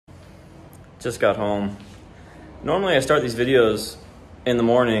Just got home. Normally I start these videos in the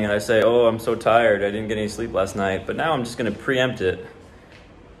morning and I say, oh, I'm so tired, I didn't get any sleep last night, but now I'm just gonna preempt it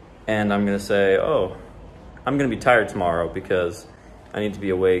and I'm gonna say, oh, I'm gonna be tired tomorrow because I need to be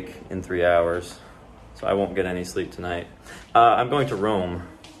awake in 3 hours, so I won't get any sleep tonight. I'm going to Rome,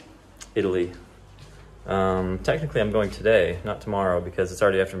 Italy. Technically I'm going today, not tomorrow, because it's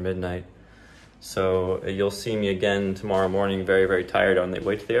already after midnight. So you'll see me again tomorrow morning very, very tired on the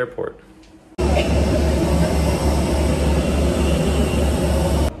way to the airport.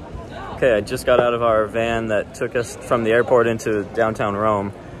 Okay, I just got out of our van that took us from the airport into downtown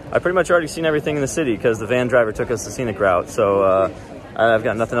Rome. I've pretty much already seen everything in the city because the van driver took us the scenic route, so I've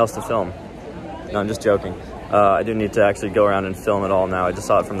got nothing else to film. No, I'm just joking. I do need to actually go around and film it all now. I just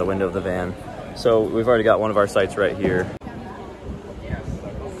saw it from the window of the van. So we've already got one of our sites right here.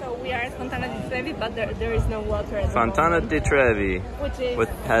 So we are at Fontana di Trevi, but there is no water at the Fontana moment. di Trevi, which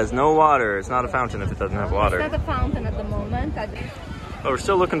has no water. It's not a fountain if it doesn't have water. It's not a fountain at the moment. But we're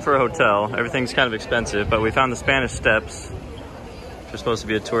still looking for a hotel. Everything's kind of expensive, but we found the Spanish Steps, which are supposed to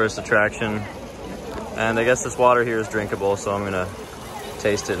be a tourist attraction. And I guess this water here is drinkable, so I'm gonna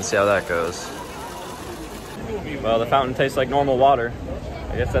taste it and see how that goes. Well, the fountain tastes like normal water.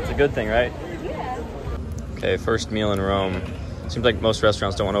 I guess that's a good thing, right? Yeah. Okay, first meal in Rome. Seems like most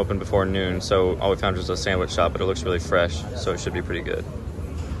restaurants don't want to open before noon, so all we found was a sandwich shop, but it looks really fresh, so it should be pretty good.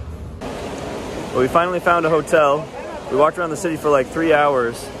 Well, we finally found a hotel. We walked around the city for like 3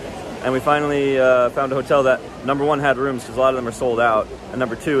 hours, and we finally found a hotel that, number one, had rooms, because a lot of them are sold out, and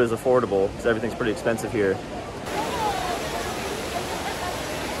number two, is affordable, because everything's pretty expensive here.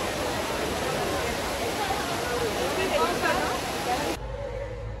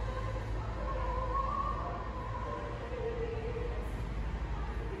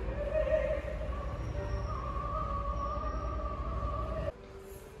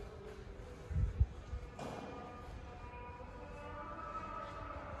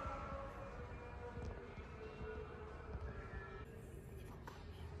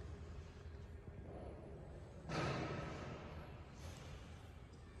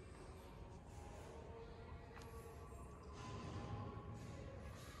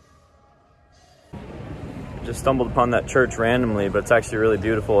 Just stumbled upon that church randomly, but it's actually really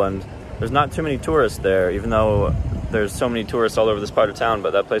beautiful, and there's not too many tourists there, even though there's so many tourists all over this part of town,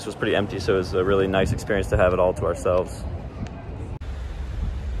 but that place was pretty empty, so it was a really nice experience to have it all to ourselves.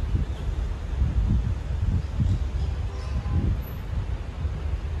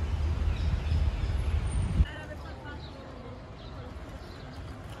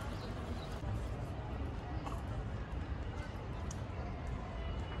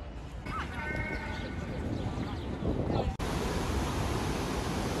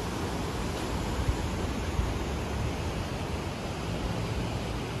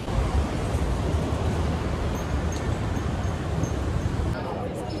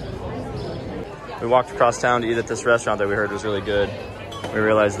 We walked across town to eat at this restaurant that we heard was really good. We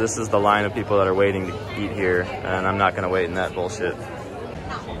realized this is the line of people that are waiting to eat here, and I'm not gonna wait in that bullshit.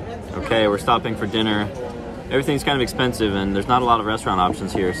 Okay, we're stopping for dinner. Everything's kind of expensive, and there's not a lot of restaurant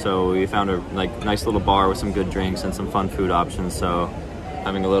options here, so we found a nice little bar with some good drinks and some fun food options. So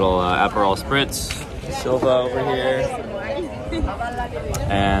having a little Aperol Spritz, Silva over here.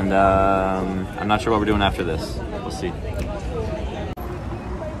 And I'm not sure what we're doing after this. We'll see.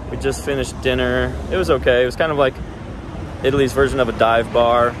 We just finished dinner. It was okay. It was kind of like Italy's version of a dive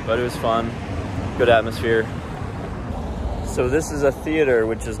bar, but it was fun. Good atmosphere. So this is a theater,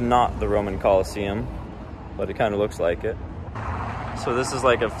 which is not the Roman Colosseum, but it kind of looks like it. So this is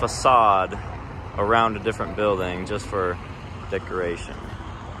like a facade around a different building just for decoration.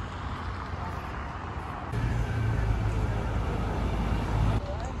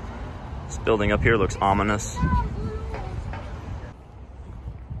 This building up here looks ominous.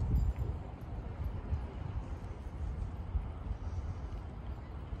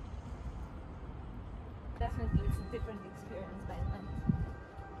 Definitely, it's a different experience by night.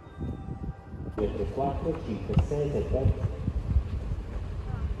 We've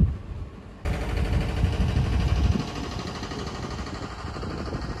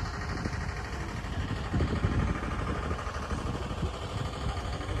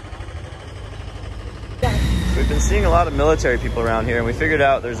been seeing a lot of military people around here, and we figured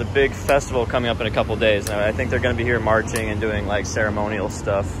out there's a big festival coming up in a couple days. And I think they're going to be here marching and doing like ceremonial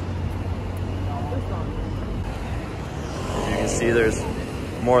stuff. As you can see, there's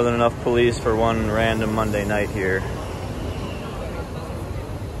more than enough police for one random Monday night here.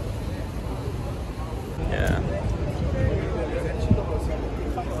 Yeah.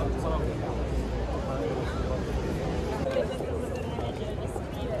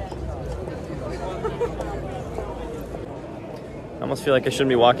 I almost feel like I shouldn't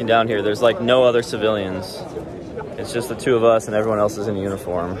be walking down here. There's like no other civilians. It's just the two of us and everyone else is in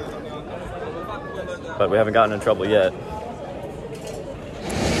uniform. But we haven't gotten in trouble yet.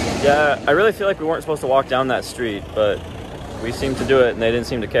 Yeah, I really feel like we weren't supposed to walk down that street, but we seemed to do it and they didn't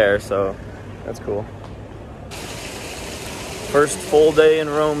seem to care, so that's cool. First full day in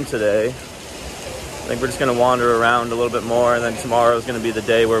Rome today. I think we're just gonna wander around a little bit more, and then tomorrow is gonna be the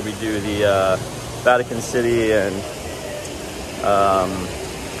day where we do the Vatican City and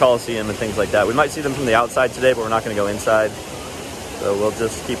Colosseum and things like that. We might see them from the outside today, but we're not gonna go inside. So we'll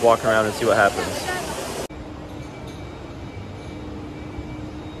just keep walking around and see what happens.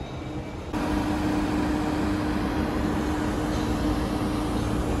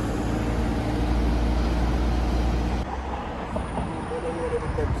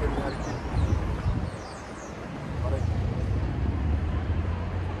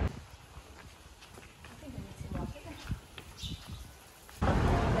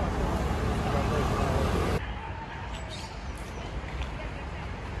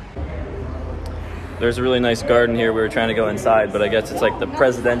 There's a really nice garden here. We were trying to go inside, but I guess it's like the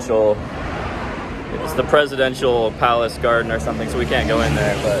presidential palace garden or something, so we can't go in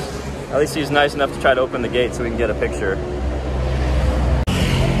there, but at least he's nice enough to try to open the gate so we can get a picture.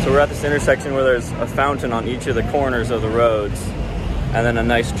 So we're at this intersection where there's a fountain on each of the corners of the roads, and then a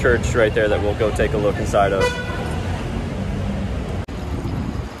nice church right there that we'll go take a look inside of.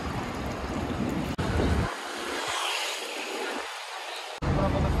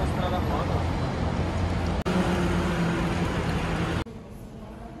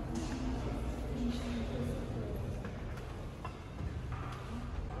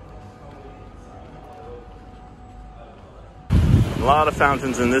 A lot of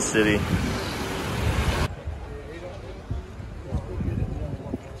fountains in this city.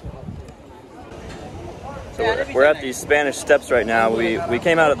 So we're at these Spanish steps right now. We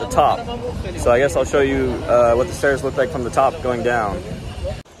came out at the top, so I guess I'll show you what the stairs look like from the top going down.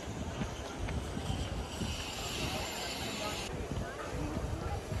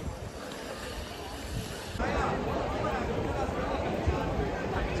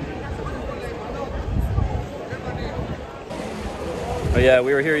 Oh yeah,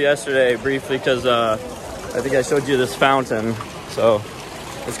 we were here yesterday briefly because I think I showed you this fountain. So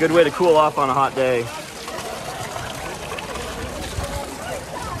it's a good way to cool off on a hot day.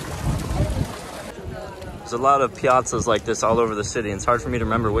 There's a lot of piazzas like this all over the city, and it's hard for me to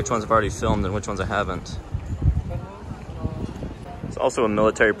remember which ones I've already filmed and which ones I haven't. There's also a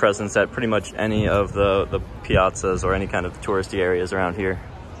military presence at pretty much any of the piazzas or any kind of touristy areas around here.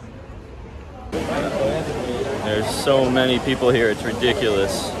 There's so many people here, it's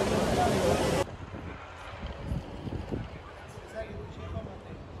ridiculous.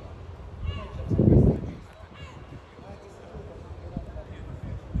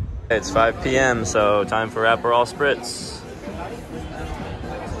 It's 5 p.m., so time for Aperol Spritz.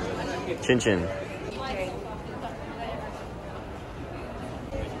 Chin chin.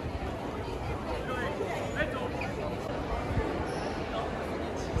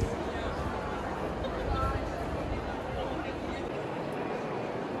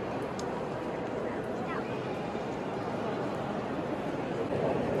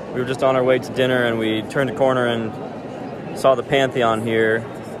 We were just on our way to dinner and we turned a corner and saw the Pantheon here.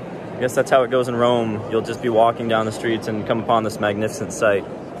 I guess that's how it goes in Rome. You'll just be walking down the streets and come upon this magnificent sight.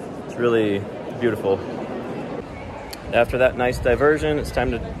 It's really beautiful. After that nice diversion, it's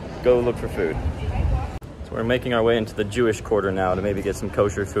time to go look for food. So we're making our way into the Jewish quarter now to maybe get some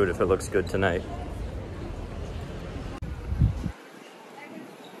kosher food if it looks good tonight.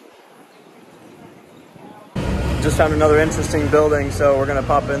 Just found another interesting building, so we're gonna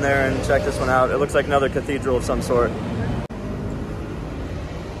pop in there and check this one out. It looks like another cathedral of some sort.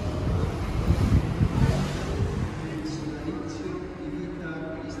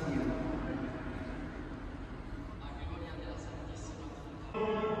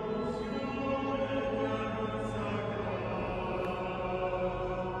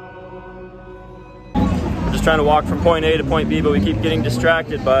 We're just trying to walk from point A to point B, but we keep getting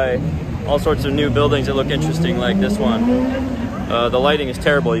distracted by all sorts of new buildings that look interesting, like this one. The lighting is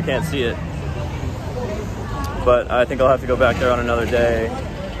terrible, you can't see it. But I think I'll have to go back there on another day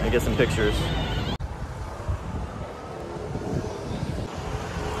and get some pictures.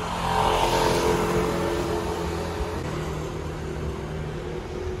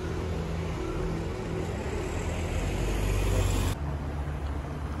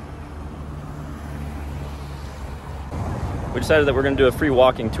 We decided that we're going to do a free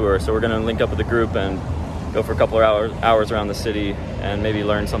walking tour, so we're going to link up with the group and go for a couple of hours around the city and maybe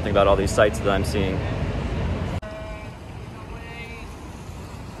learn something about all these sites that I'm seeing.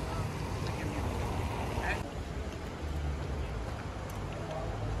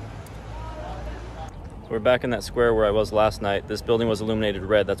 We're back in that square where I was last night. This building was illuminated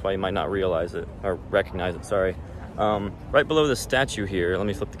red, that's why you might not realize it, or recognize it, sorry. Right below the statue here, let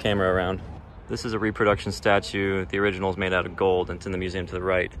me flip the camera around. This is a reproduction statue. The original is made out of gold, and it's in the museum to the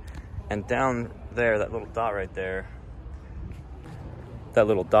right. And down there, that little dot right there, that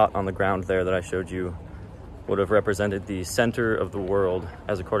little dot on the ground there that I showed you would have represented the center of the world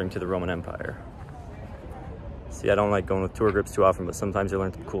as according to the Roman Empire. See, I don't like going with tour groups too often, but sometimes you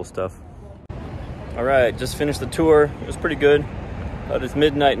learn some cool stuff. All right, just finished the tour. It was pretty good, but it's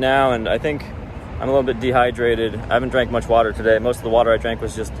midnight now, and I think I'm a little bit dehydrated. I haven't drank much water today. Most of the water I drank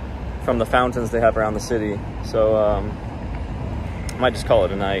was just from the fountains they have around the city. So I might just call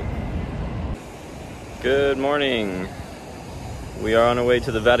it a night. Good morning. We are on our way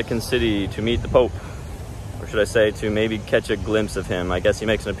to the Vatican City to meet the Pope. Or should I say, to maybe catch a glimpse of him. I guess he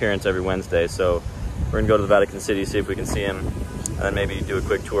makes an appearance every Wednesday, so we're gonna go to the Vatican City, see if we can see him, and then maybe do a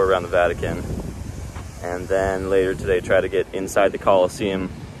quick tour around the Vatican. And then later today, try to get inside the Colosseum.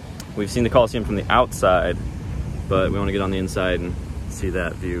 We've seen the Colosseum from the outside, but we wanna get on the inside and see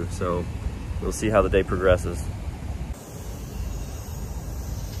that view. So we'll see how the day progresses.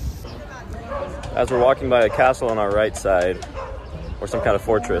 As we're walking by a castle on our right side, or some kind of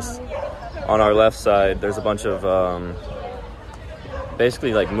fortress, on our left side, there's a bunch of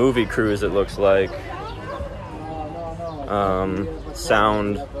basically like movie crews, it looks like.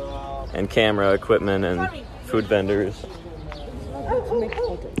 Sound and camera equipment and food vendors.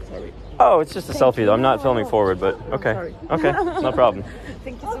 Oh, it's just a selfie though. I'm not filming forward, but okay. Okay, no problem.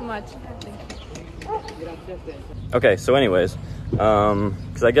 Thank you so much. Okay, so anyways,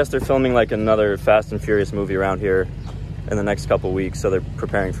 because I guess they're filming like another Fast and Furious movie around here in the next couple weeks, so they're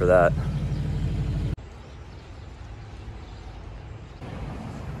preparing for that.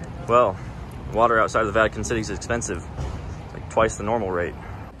 Well, water outside of the Vatican City is expensive, like twice the normal rate.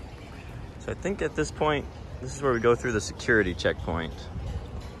 So I think at this point, this is where we go through the security checkpoint.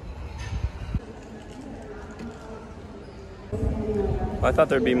 Well, I thought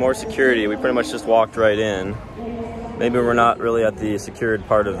there'd be more security. We pretty much just walked right in. Maybe we're not really at the secured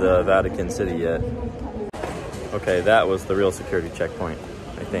part of the Vatican City yet. Okay, that was the real security checkpoint,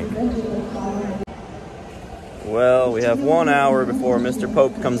 I think. Well, we have 1 hour before Mr.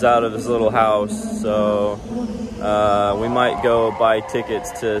 Pope comes out of his little house, so we might go buy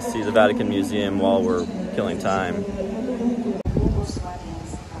tickets to see the Vatican Museum while we're killing time.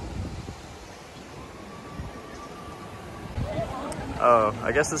 Oh,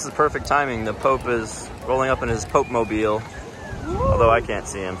 I guess this is perfect timing. The Pope is rolling up in his Pope-mobile, although I can't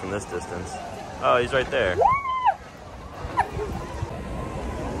see him from this distance. Oh, he's right there.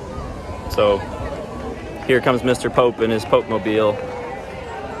 So, here comes Mr. Pope in his Pope-mobile.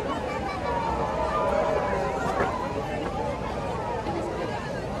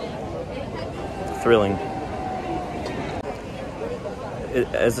 Thrilling.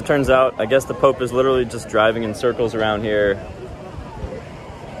 As it turns out, I guess the Pope is literally just driving in circles around here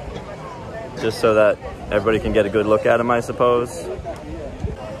just so that everybody can get a good look at him, I suppose.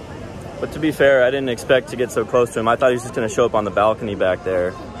 But to be fair, I didn't expect to get so close to him. I thought he was just going to show up on the balcony back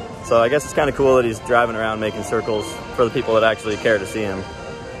there. So I guess it's kind of cool that he's driving around making circles for the people that actually care to see him.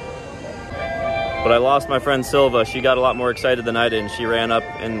 But I lost my friend Silva. She got a lot more excited than I did, and she ran up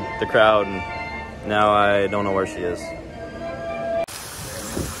in the crowd, and now I don't know where she is.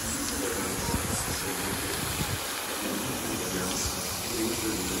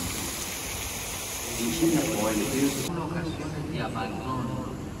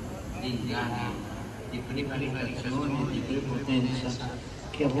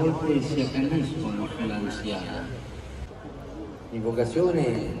 Che a volte si accaniscono sull'anziano.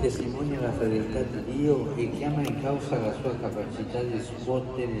 L'invocazione testimonia la fedeltà di Dio e chiama in causa la sua capacità di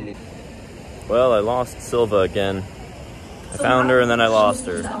scuotere le... Well, I lost Silva again. I found her and then I lost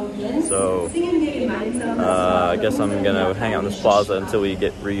her. So, I guess I'm gonna hang out in this plaza until we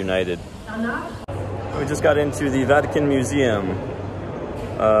get reunited. We just got into the Vatican Museum.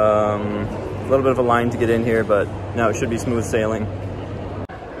 A little bit of a line to get in here, but now it should be smooth sailing.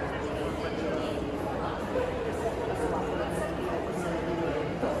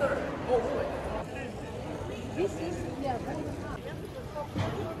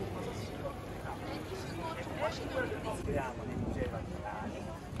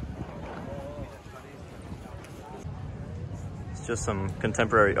 It's just some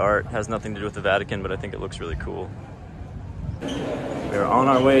contemporary art. Has nothing to do with the Vatican, but I think it looks really cool. We're on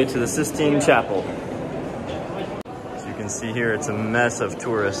our way to the Sistine Chapel. As you can see here, it's a mess of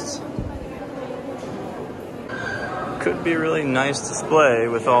tourists. Could be a really nice display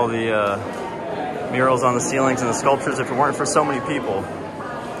with all the murals on the ceilings and the sculptures if it weren't for so many people.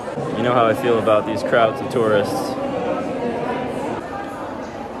 You know how I feel about these crowds of tourists.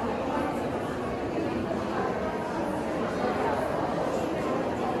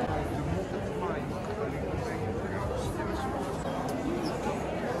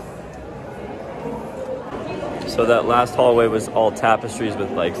 So that last hallway was all tapestries with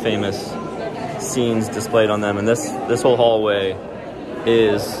like famous scenes displayed on them, and this whole hallway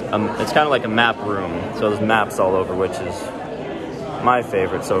is it's kind of like a map room. So there's maps all over, which is my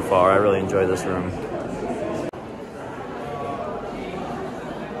favorite so far. I really enjoy this room.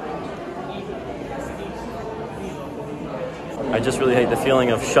 I just really hate the feeling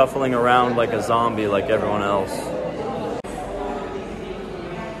of shuffling around like a zombie like everyone else.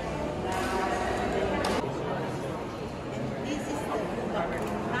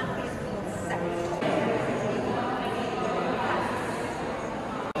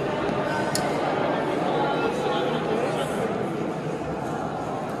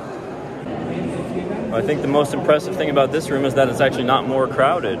 I think the most impressive thing about this room is that it's actually not more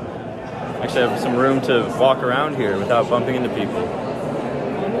crowded. Actually, I have some room to walk around here without bumping into people.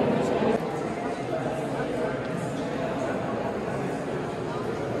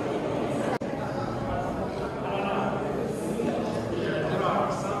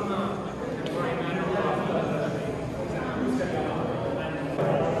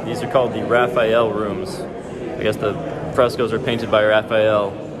 These are called the Raphael rooms. I guess the frescoes are painted by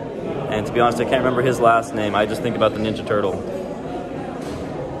Raphael. And to be honest, I can't remember his last name. I just think about the Ninja Turtle.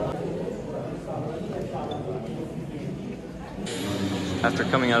 After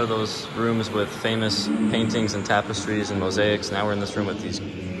coming out of those rooms with famous paintings and tapestries and mosaics, now we're in this room with these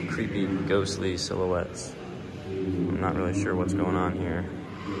creepy, ghostly silhouettes. I'm not really sure what's going on here.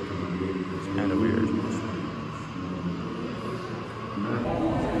 It's kind of weird.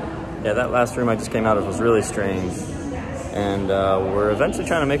 Yeah, that last room I just came out of was really strange. And we're eventually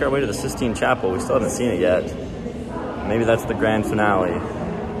trying to make our way to the Sistine Chapel. We still haven't seen it yet. Maybe that's the grand finale.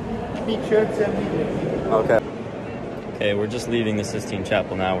 Okay. Okay, we're just leaving the Sistine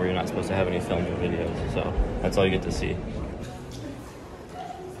Chapel now, where you're not supposed to have any films or videos, so that's all you get to see.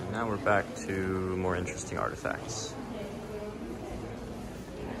 Now we're back to more interesting artifacts.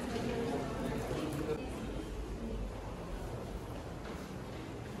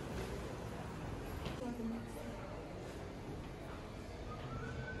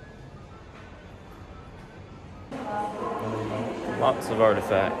 Lots of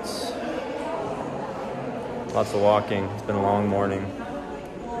artifacts. Lots of walking. It's been a long morning.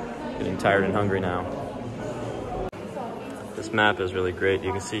 Getting tired and hungry now. This map is really great.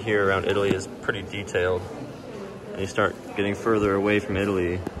 You can see here around Italy is pretty detailed. And you start getting further away from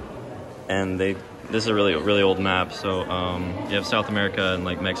Italy, and this is a really old map. So you have South America and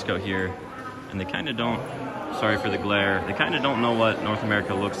like Mexico here, and they kind of don't. Sorry for the glare. They kind of don't know what North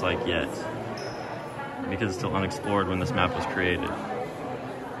America looks like yet, because it's still unexplored when this map was created.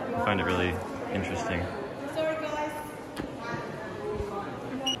 I find it really interesting.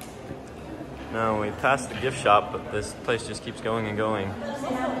 Now we passed the gift shop, but this place just keeps going and going.